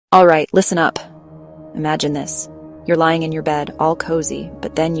All right, listen up. Imagine this. You're lying in your bed, all cozy,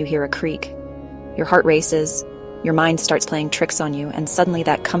 but then you hear a creak. Your heart races, your mind starts playing tricks on you, and suddenly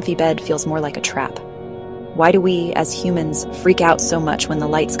that comfy bed feels more like a trap. Why do we, as humans, freak out so much when the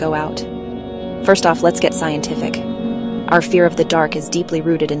lights go out? First off, let's get scientific. Our fear of the dark is deeply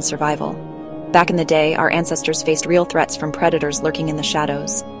rooted in survival. Back in the day, our ancestors faced real threats from predators lurking in the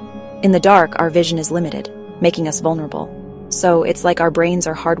shadows. In the dark, our vision is limited, making us vulnerable. So it's like our brains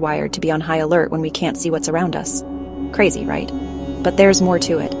are hardwired to be on high alert when we can't see what's around us. Crazy, right? But there's more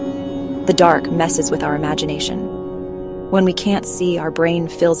to it. The dark messes with our imagination. When we can't see, our brain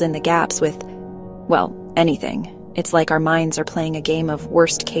fills in the gaps with, well, anything. It's like our minds are playing a game of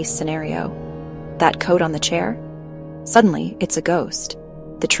worst-case scenario. That coat on the chair? Suddenly, it's a ghost.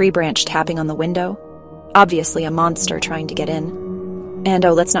 The tree branch tapping on the window? Obviously a monster trying to get in. And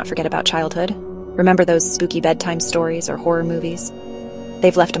oh, let's not forget about childhood. Remember those spooky bedtime stories or horror movies?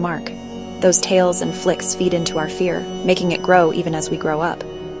 They've left a mark. Those tales and flicks feed into our fear, making it grow even as we grow up.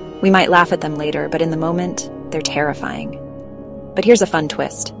 We might laugh at them later, but in the moment, they're terrifying. But here's a fun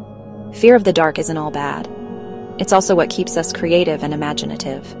twist. Fear of the dark isn't all bad. It's also what keeps us creative and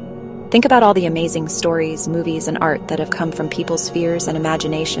imaginative. Think about all the amazing stories, movies, and art that have come from people's fears and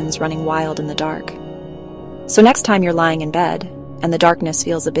imaginations running wild in the dark. So next time you're lying in bed, and the darkness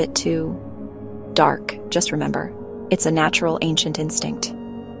feels a bit too dark, just remember, it's a natural ancient instinct.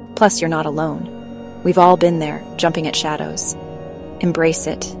 Plus, you're not alone. We've all been there, jumping at shadows. Embrace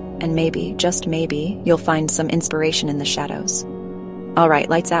it, and maybe, just maybe, you'll find some inspiration in the shadows. All right,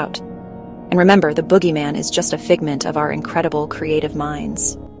 lights out. And remember, the boogeyman is just a figment of our incredible creative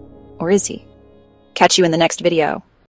minds. Or is he? Catch you in the next video.